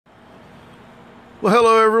Well,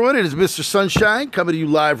 hello everyone. It is Mr. Sunshine coming to you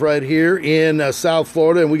live right here in South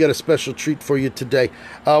Florida, and we got a special treat for you today.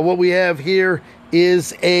 What we have here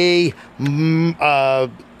is a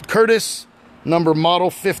Curtis number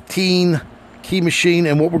model 15 key machine,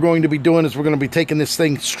 and what we're going to be doing is we're going to be taking this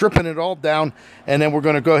thing, stripping it all down, and then we're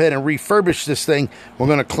going to go ahead and refurbish this thing. We're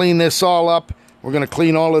going to clean this all up. We're going to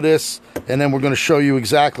clean all of this, and then we're going to show you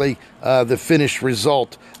exactly the finished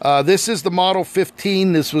result. This is the Model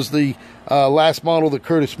 15. This was the last model that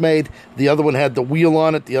Curtis made. The other one had the wheel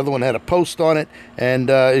on it. The other one had a post on it. And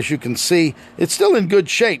as you can see, it's still in good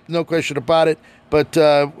shape, no question about it. But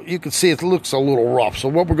you can see it looks a little rough. So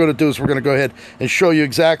what we're going to do is we're going to go ahead and show you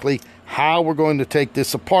exactly how we're going to take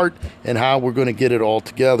this apart and how we're going to get it all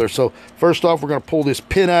together. So first off, we're going to pull this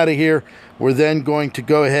pin out of here. We're then going to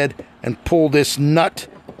go ahead and pull this nut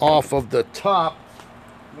off of the top,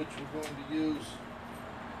 which we're going to use.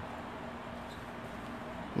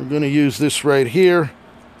 We're going to use this right here.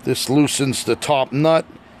 This loosens the top nut.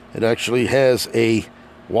 It actually has a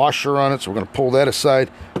washer on it, so we're going to pull that aside.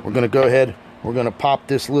 We're going to go ahead, we're going to pop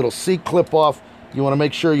this little C-clip off. You want to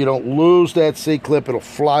make sure you don't lose that C-clip. It'll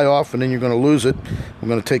fly off, and then you're going to lose it. We're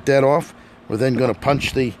going to take that off. We're then going to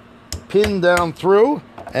punch the pin down through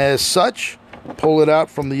as such. Pull it out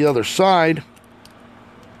from the other side.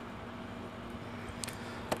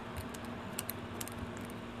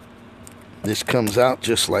 This comes out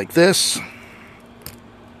just like this.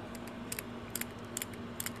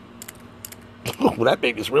 Oh, that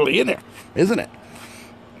baby's really in there, isn't it?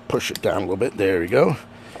 Push it down a little bit. There we go.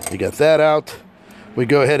 You got that out. We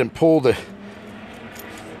go ahead and pull the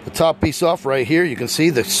top piece off right here. You can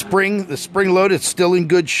see the spring load is still in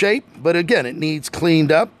good shape, but again, it needs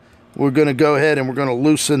cleaned up. We're going to go ahead and we're going to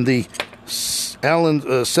loosen the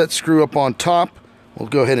Allen set screw up on top. We'll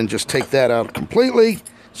go ahead and just take that out completely.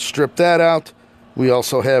 Strip that out. We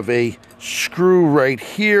also have a screw right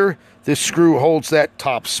here. This screw holds that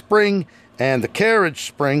top spring and the carriage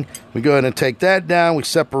spring. We go ahead and take that down. We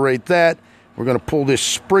separate that. We're going to pull this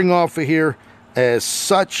spring off of here as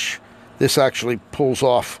such. This actually pulls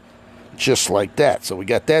off just like that. So we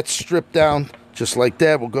got that stripped down just like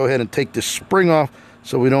that. We'll go ahead and take this spring off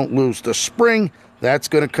so we don't lose the spring. That's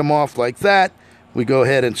going to come off like that. We go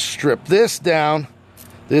ahead and strip this down.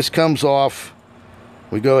 This comes off.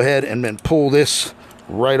 We go ahead and then pull this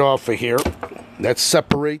right off of here. That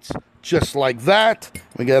separates just like that.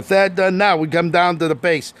 We got that done. Now we come down to the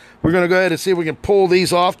base. We're going to go ahead and see if we can pull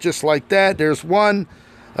these off just like that. There's one.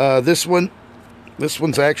 This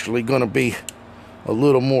one's actually going to be a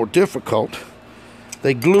little more difficult.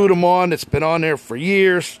 They glued them on. It's been on there for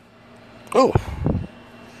years. Oh.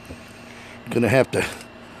 Going to have to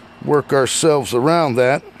work ourselves around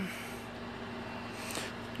that.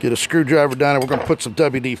 Get a screwdriver down there. We're going to put some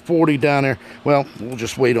WD-40 down there. Well, we'll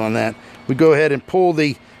just wait on that. We go ahead and pull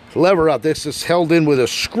the lever out. This is held in with a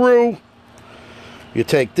screw. You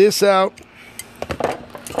take this out.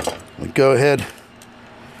 We go ahead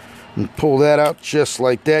and pull that out just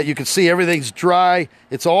like that. You can see everything's dry.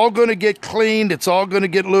 It's all going to get cleaned. It's all going to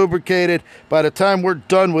get lubricated. By the time we're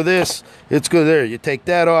done with this, it's good. There, you take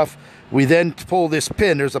that off. We then pull this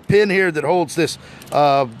pin. There's a pin here that holds this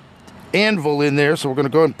anvil in there, so we're going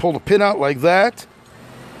to go ahead and pull the pin out like that.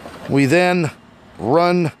 We then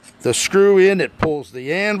run the screw in. It pulls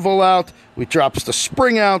the anvil out. We drops the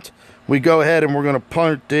spring out. We go ahead and we're going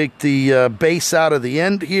to take the base out of the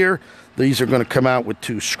end here. These are going to come out with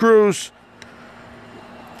 2 screws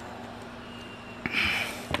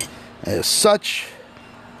as such.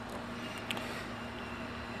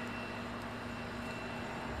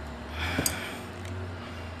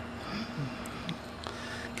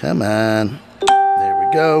 Come on. There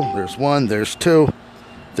we go. There's 1. There's 2.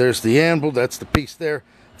 There's the anvil. That's the piece there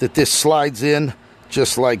that this slides in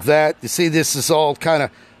just like that. You see, this is all kind of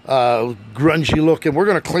grungy looking. We're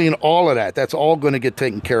going to clean all of that. That's all going to get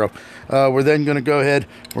taken care of. We're then going to go ahead.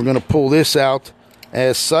 We're going to pull this out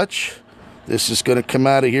as such. This is going to come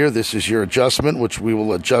out of here. This is your adjustment, which we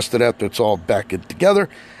will adjust it after it's all back together.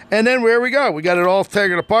 And then there we go. We got it all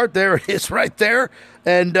taken apart. There it is right there.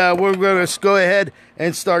 And we're going to go ahead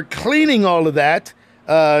and start cleaning all of that.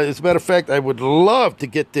 As a matter of fact, I would love to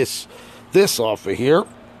get this off of here.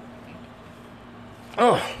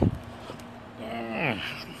 Oh.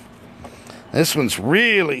 This one's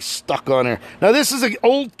really stuck on there. Now, this is an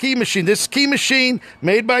old key machine. This key machine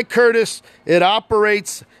made by Curtis. It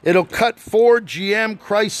operates. It'll cut Ford, GM,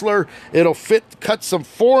 Chrysler. It'll cut some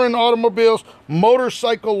foreign automobiles,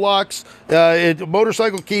 motorcycle locks,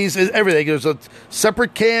 motorcycle keys, everything. There's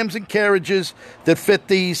separate cams and carriages that fit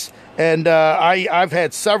these. And I've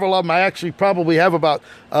had several of them. I actually probably have about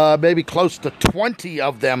maybe close to 20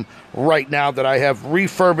 of them right now that I have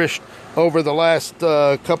refurbished over the last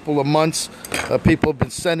couple of months. People have been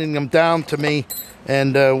sending them down to me,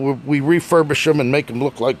 and we refurbish them and make them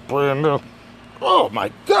look like brand new. Oh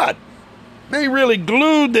my God! They really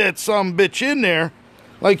glued that sumbitch in there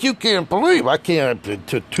like you can't believe. I can't,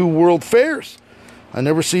 to 2 world fairs. I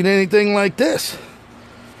never seen anything like this.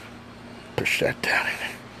 Push that down in there.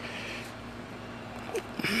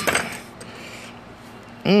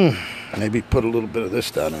 Maybe put a little bit of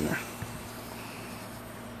this down in there.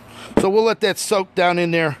 So we'll let that soak down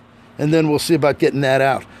in there, and then we'll see about getting that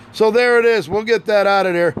out. So there it is. We'll get that out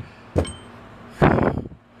of there.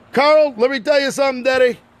 Carl, let me tell you something,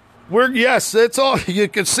 Daddy. Yes, it's all. You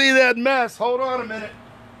can see that mess. Hold on a minute.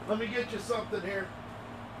 Let me get you something here.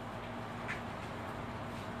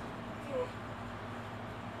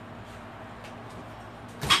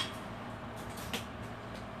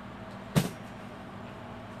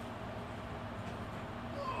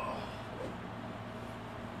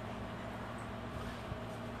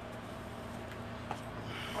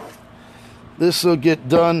 This will get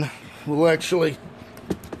done. We'll actually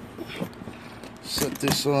set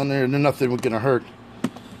this on there, and nothing was going to hurt.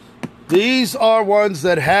 These are ones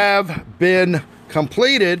that have been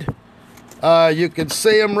completed. You can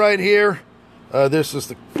see them right here. This is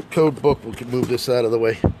the code book. We can move this out of the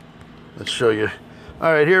way. Let's show you.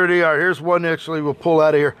 All right, here they are. Here's one actually we'll pull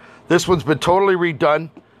out of here. This one's been totally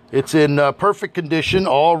redone. It's in perfect condition,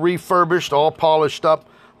 all refurbished, all polished up.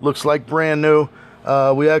 Looks like brand new.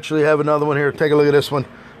 We actually have another one here. Take a look at this one.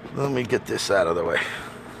 Let me get this out of the way.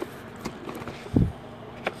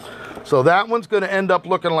 So that one's going to end up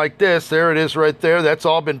looking like this. There it is right there. That's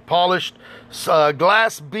all been polished,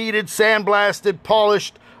 glass beaded, sandblasted,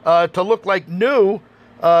 polished to look like new.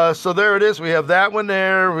 So there it is. We have that one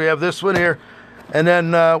there. We have this one here. And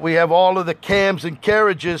then we have all of the cams and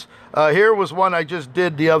carriages. Here was one I just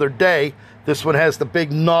did the other day. This one has the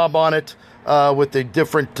big knob on it with the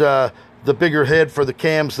different, the bigger head for the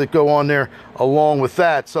cams that go on there along with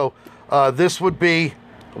that. So this would be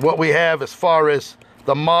what we have as far as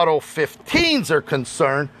the Model 15s are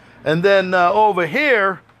concerned. And then over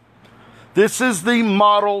here, this is the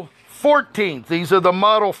Model 14s. These are the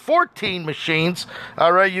Model 14 machines.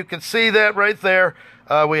 All right, you can see that right there.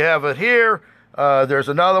 We have it here. There's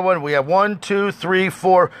another one. We have 1, 2, 3,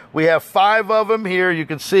 4. We have 5 of them here. You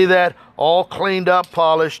can see that all cleaned up,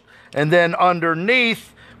 polished. And then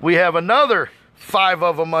underneath, we have another 5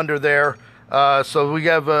 of them under there. So we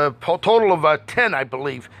have a total of 10, I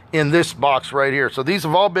believe, in this box right here. So these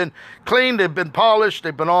have all been cleaned, they've been polished,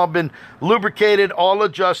 they've all been lubricated, all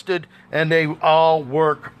adjusted, and they all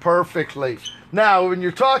work perfectly. Now, when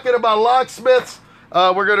you're talking about locksmiths,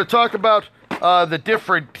 we're going to talk about the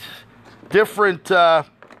different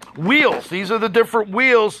wheels. These are the different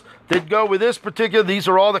wheels that go with this particular. These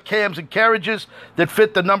are all the cams and carriages that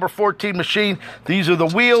fit the number 14 machine. These are the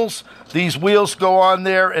wheels. These wheels go on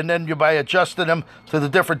there, and then by adjusting them to the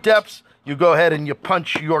different depths, you go ahead and you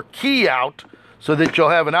punch your key out so that you'll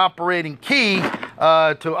have an operating key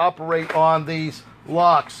to operate on these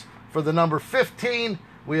locks. For the number 15,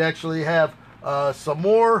 we actually have some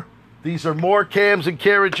more. These are more cams and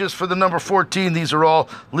carriages for the number 14. These are all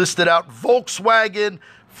listed out. Volkswagen,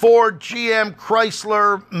 Ford, GM,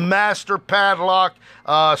 Chrysler, Master Padlock,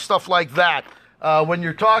 stuff like that. When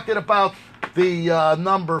you're talking about the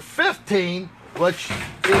number 15, which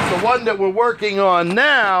is the one that we're working on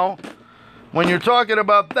now, when you're talking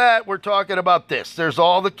about that, we're talking about this. There's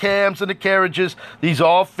all the cams and the carriages. These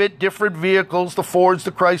all fit different vehicles, the Fords,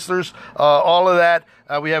 the Chryslers, all of that.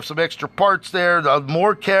 We have some extra parts there,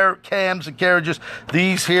 more cams and carriages.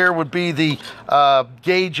 These here would be the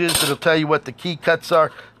gauges. It'll tell you what the key cuts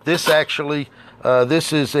are. This actually,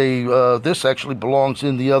 this actually belongs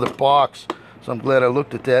in the other box. So I'm glad I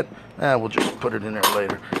looked at that. We'll just put it in there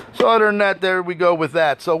later. So other than that, there we go with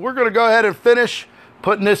that. So we're going to go ahead and finish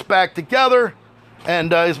putting this back together.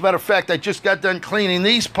 And as a matter of fact, I just got done cleaning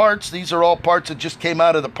these parts. These are all parts that just came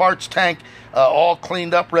out of the parts tank, all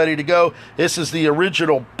cleaned up, ready to go. This is the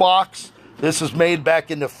original box. This is made back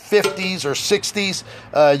in the 50s or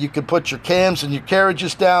 60s. You can put your cams and your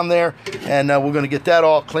carriages down there, and we're going to get that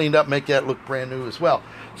all cleaned up, make that look brand new as well.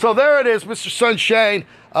 So there it is, Mr. Sunshine,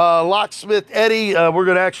 Locksmith Eddy. We're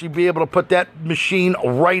going to actually be able to put that machine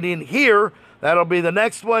right in here. That'll be the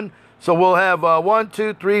next one. So we'll have 1,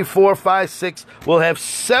 2, 3, 4, 5, 6. We'll have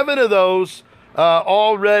 7 of those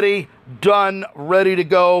already done, ready to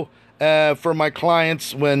go. for my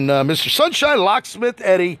clients when Mr. Sunshine Locksmith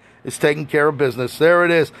Eddy is taking care of business. There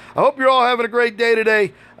it is. I hope you're all having a great day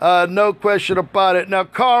today. No question about it. Now,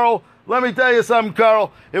 Carl, let me tell you something,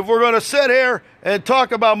 Carl. If we're going to sit here and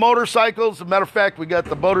talk about motorcycles, as a matter of fact, we got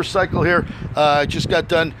the motorcycle here. I just got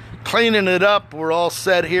done cleaning it up. We're all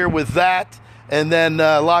set here with that. And then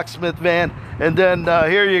Locksmith van. And then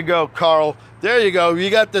here you go, Carl. There you go. You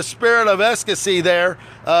got the spirit of ecstasy there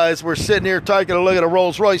as we're sitting here taking a look at a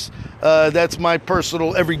Rolls Royce. That's my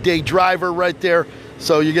personal everyday driver right there.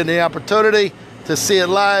 So you're getting the opportunity to see it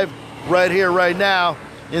live right here, right now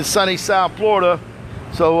in sunny South Florida.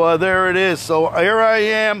 So there it is. So here I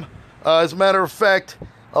am. As a matter of fact,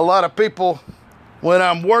 a lot of people, when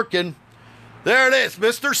I'm working, there it is,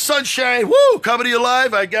 Mr. Sunshine, woo, coming to you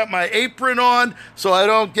live. I got my apron on so I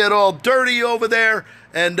don't get all dirty over there.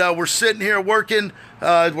 And we're sitting here working.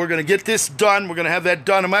 We're going to get this done. We're going to have that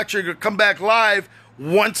done. I'm actually going to come back live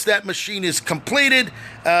once that machine is completed.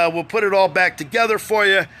 We'll put it all back together for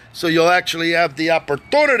you so you'll actually have the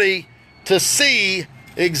opportunity to see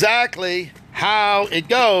exactly how it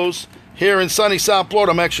goes here in sunny South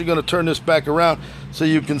Florida. I'm actually going to turn this back around so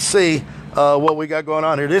you can see what we got going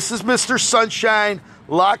on here. This is Mr. Sunshine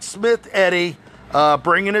Locksmith Eddy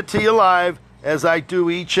bringing it to you live as I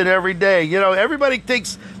do each and every day. You know, everybody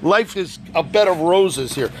thinks life is a bed of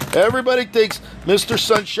roses here. Everybody thinks Mr.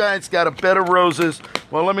 Sunshine's got a bed of roses.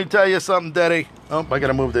 Well, let me tell you something, Daddy. Oh, I got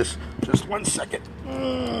to move this. Just 1 second.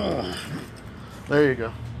 There you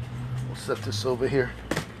go. We'll set this over here.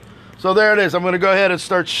 So there it is. I'm going to go ahead and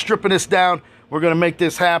start stripping this down. We're going to make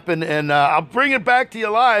this happen, and I'll bring it back to you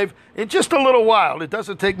live in just a little while. It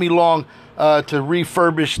doesn't take me long to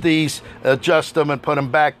refurbish these, adjust them, and put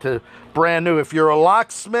them back to brand new. If you're a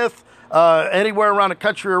locksmith anywhere around the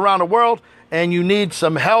country, around the world, and you need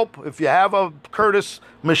some help, if you have a Curtis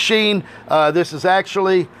machine, this is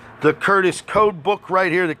actually the Curtis code book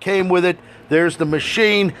right here that came with it. There's the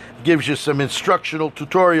machine, gives you some instructional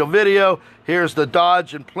tutorial video. Here's the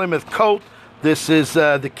Dodge and Plymouth coat. This is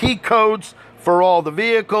the key codes for all the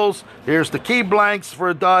vehicles. Here's the key blanks for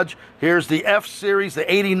a Dodge. Here's the F series,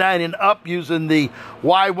 the 89 and up, using the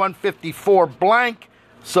Y154 blank.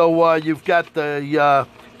 So you've got the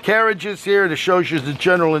carriages here that shows you the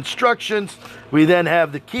general instructions. We then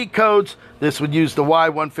have the key codes. This would use the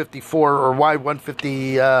Y154 or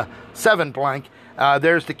Y157 blank.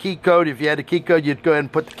 There's the key code. If you had the key code, you'd go ahead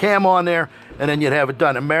and put the cam on there, and then you'd have it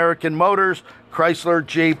done. American Motors, Chrysler,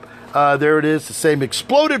 Jeep. There it is, the same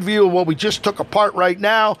exploded view of what we just took apart right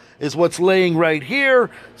now is what's laying right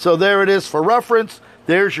here. So there it is for reference.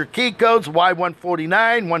 There's your key codes, Y149,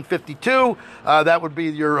 152. That would be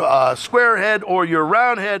your square head or your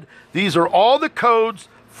round head. These are all the codes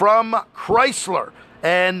from Chrysler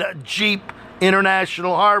and Jeep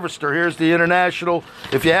International Harvester. Here's the International.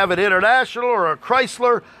 If you have an International or a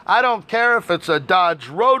Chrysler, I don't care if it's a Dodge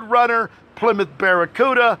Roadrunner, Plymouth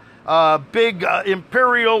Barracuda, big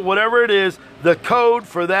Imperial, whatever it is, the code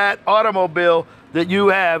for that automobile that you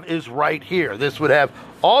have is right here. This would have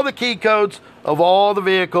all the key codes of all the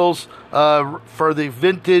vehicles for the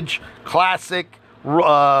vintage, classic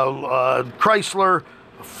Chrysler,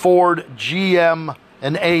 Ford, GM,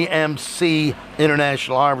 and AMC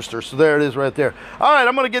International Harvester. So there it is right there. All right,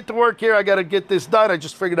 I'm going to get to work here. I got to get this done. I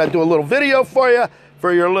just figured I'd do a little video for you,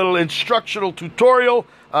 for your little instructional tutorial.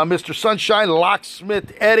 Mr. Sunshine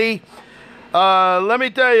Locksmith Eddy. Let me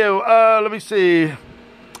tell you, let me see.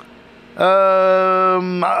 Carl,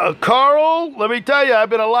 let me tell you, I've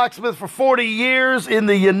been a locksmith for 40 years in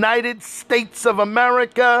the United States of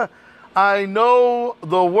America. I know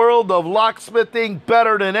the world of locksmithing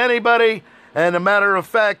better than anybody. And a matter of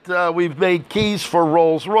fact, we've made keys for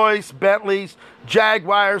Rolls-Royce, Bentleys,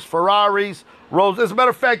 Jaguars, Ferraris, Rolls. As a matter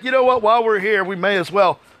of fact, you know what? While we're here, we may as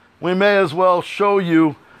well show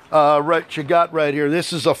you what you got right here.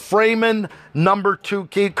 This is a Freeman #2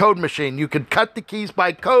 key code machine. You can cut the keys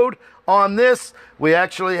by code on this. We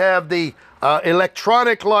actually have the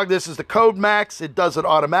electronic log. This is the Code Max. It does it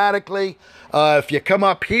automatically. If you come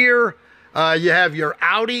up here, you have your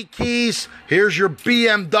Audi keys. Here's your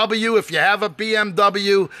BMW. If you have a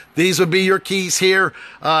BMW, these would be your keys here.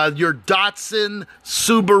 Your Datsun,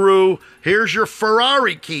 Subaru. Here's your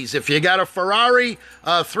Ferrari keys. If you got a Ferrari,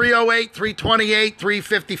 308, 328,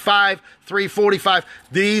 355, 345.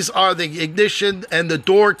 These are the ignition and the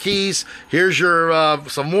door keys. Here's your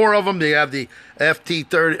some more of them. They have the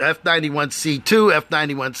FT30, F91C2,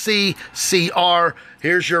 F91C, CR.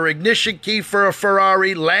 Here's your ignition key for a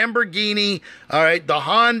Ferrari, Lamborghini. All right, the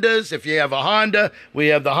Hondas. If you have a Honda, we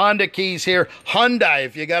have the Honda keys here. Hyundai,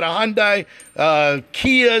 if you got a Hyundai.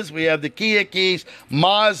 Kias, we have the Kia keys.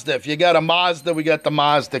 Mazda, if you got a Mazda, we got the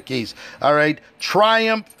Mazda keys. All right,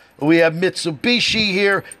 Triumph. We have Mitsubishi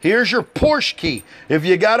here. Here's your Porsche key. If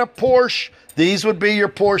you got a Porsche, these would be your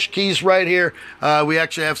Porsche keys right here. We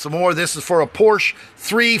actually have some more. This is for a Porsche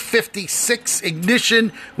 356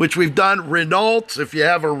 ignition, which we've done. Renault, if you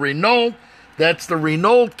have a Renault, that's the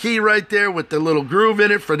Renault key right there with the little groove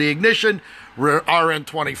in it for the ignition.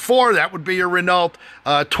 RN24, that would be your Renault.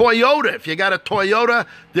 Toyota, if you got a Toyota,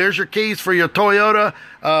 there's your keys for your Toyota.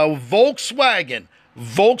 Volkswagen,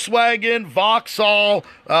 Vauxhall,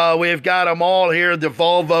 we've got them all here. The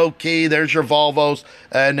Volvo key, there's your Volvos,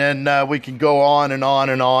 and then we can go on and on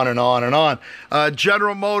and on and on and on.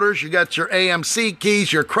 General Motors, you got your AMC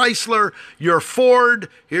keys, your Chrysler, your Ford.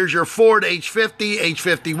 Here's your Ford H50,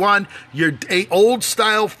 H51, your old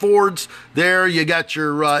style Fords there. You got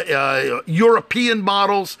your European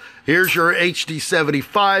models. Here's your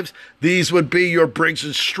HD75s. These would be your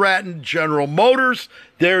Briggs & Stratton General Motors.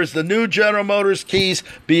 There's the new General Motors keys,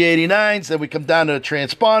 B89s. Then we come down to the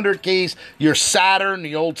transponder keys, your Saturn,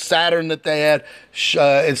 the old Saturn that they had,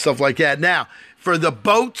 and stuff like that. Now, for the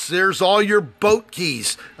boats, there's all your boat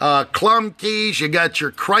keys. Clum keys, you got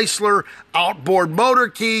your Chrysler outboard motor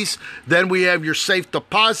keys. Then we have your safe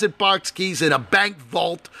deposit box keys and a bank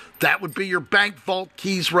vault. That would be your bank vault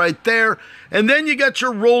keys right there. And then you got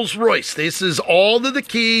your Rolls Royce. This is all of the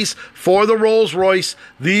keys for the Rolls Royce.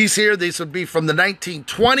 These here, these would be from the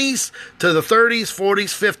 1920s to the 30s,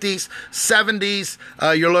 40s, 50s, 70s.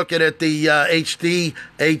 You're looking at the HD,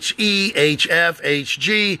 HE, HF,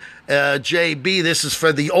 HG, JB. This is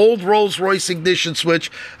for the old Rolls Royce ignition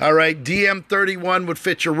switch. All right, DM31 would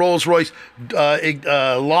fit your Rolls Royce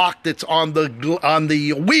lock that's on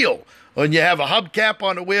the wheel. When you have a hubcap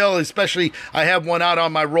on the wheel, especially I have one out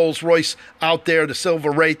on my Rolls Royce out there, the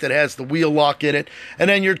Silver Wraith that has the wheel lock in it. And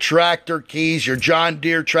then your tractor keys, your John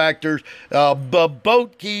Deere tractors,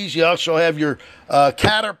 boat keys. You also have your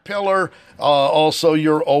Caterpillar, also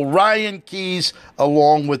your Orion keys,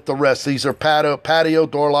 along with the rest. These are patio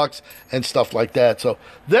door locks and stuff like that. So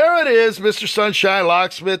there it is, Mr. Sunshine,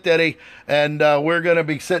 Locksmith, Eddy, and we're going to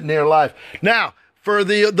be sitting here live. Now, for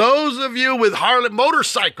those of you with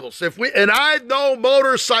motorcycles,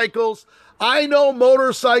 I know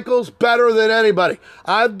motorcycles better than anybody.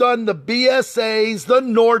 I've done the BSAs, the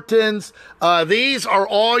Nortons. These are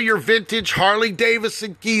all your vintage Harley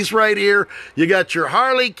Davidson keys right here. You got your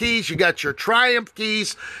Harley keys, you got your Triumph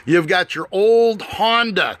keys, you've got your old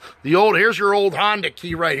Honda. Here's your old Honda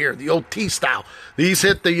key right here, the old T-style. These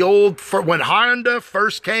hit the old, when Honda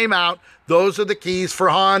first came out. Those are the keys for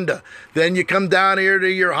Honda. Then you come down here to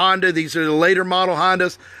your Honda. These are the later model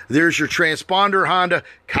Hondas. There's your transponder Honda.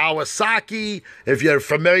 Kawasaki. If you're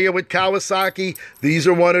familiar with Kawasaki, these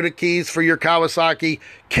are one of the keys for your Kawasaki.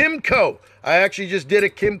 Kimco. I actually just did a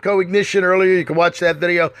Kimco ignition earlier. You can watch that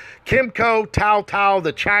video. Kimco, Tao,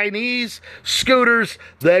 the Chinese scooters,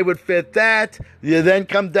 they would fit that. You then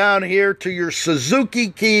come down here to your Suzuki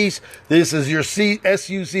keys. This is your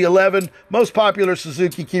SUZ11, most popular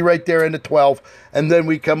Suzuki key right there in the 12. And then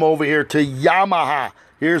we come over here to Yamaha.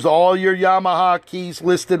 Here's all your Yamaha keys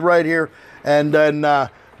listed right here. And then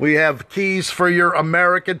we have keys for your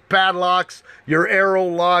American padlocks, your Aero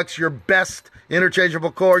locks, your Best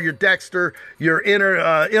interchangeable core, your Dexter, your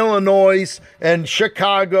Illinois and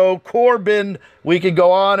Chicago, Corbin. We could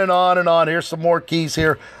go on and on and on. Here's some more keys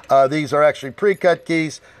here. These are actually pre-cut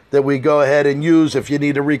keys that we go ahead and use if you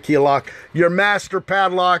need a rekey lock. Your master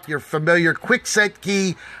padlock, your familiar quickset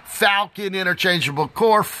key, Falcon interchangeable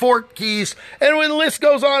core, Fort keys, and the list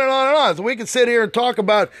goes on and on and on. So we can sit here and talk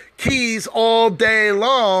about keys all day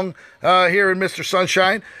long here in Mr.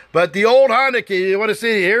 Sunshine. But the old Honda key, you want to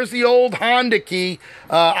see, here's the old Honda key.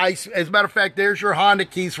 As a matter of fact, there's your Honda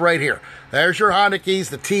keys right here. There's your Honda keys,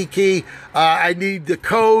 the T key. I need the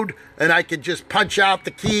code, and I can just punch out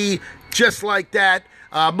the key just like that.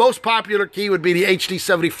 Most popular key would be the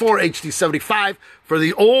HD74, HD75. For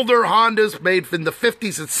the older Hondas made in the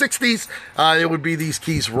 50s and 60s, it would be these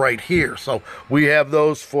keys right here. So we have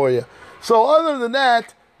those for you. So other than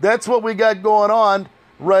that, that's what we got going on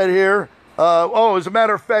right here. As a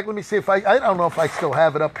matter of fact, let me see if I don't know if I still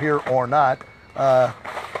have it up here or not.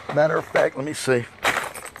 Matter of fact, let me see.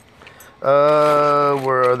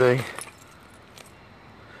 Where are they?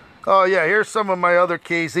 Oh, yeah, here's some of my other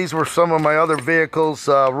keys. These were some of my other vehicles,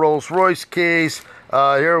 Rolls-Royce keys.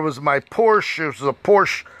 Here was my Porsche. It was a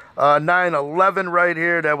Porsche 911 right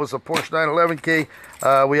here. That was a Porsche 911 key.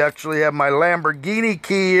 We actually have my Lamborghini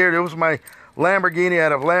key here. There was my Lamborghini. I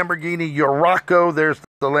had a Lamborghini Urraco. There's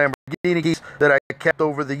the Lamborghini keys that I kept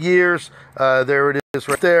over the years. There it is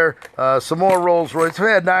right there. Some more Rolls-Royce.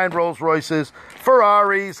 I had 9 Rolls-Royces,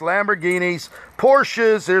 Ferraris, Lamborghinis,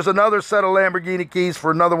 Porsches. There's another set of Lamborghini keys for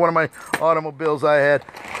another one of my automobiles I had.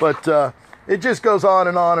 But it just goes on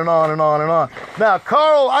and on and on and on and on. Now,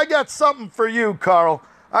 Carl, I got something for you, Carl.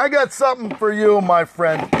 I got something for you, my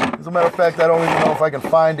friend. As a matter of fact, I don't even know if I can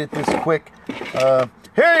find it this quick. Here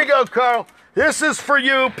you go, Carl. This is for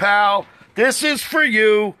you, pal. This is for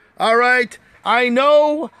you. All right? I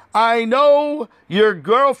know your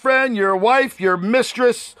girlfriend, your wife, your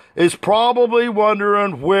mistress is probably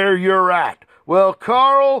wondering where you're at. Well,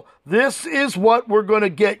 Carl, this is what we're going to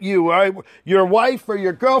get you, all right? Your wife or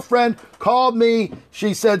your girlfriend called me.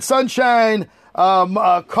 She said, Sunshine,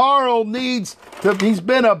 Carl needs to, he's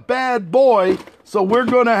been a bad boy, so we're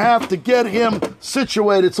going to have to get him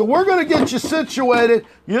situated. So we're going to get you situated.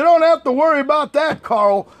 You don't have to worry about that,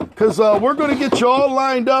 Carl, because we're going to get you all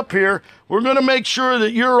lined up here. We're going to make sure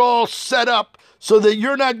that you're all set up so that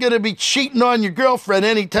you're not going to be cheating on your girlfriend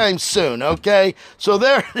anytime soon, okay? So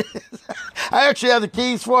there it is. I actually have the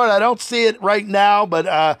keys for it. I don't see it right now,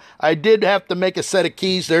 but I did have to make a set of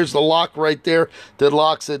keys. There's the lock right there that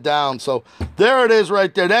locks it down. So there it is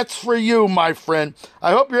right there. That's for you, my friend.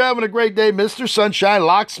 I hope you're having a great day. Mr. Sunshine,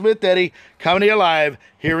 Locksmith Eddy, coming to you live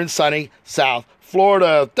here in sunny South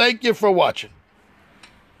Florida. Thank you for watching.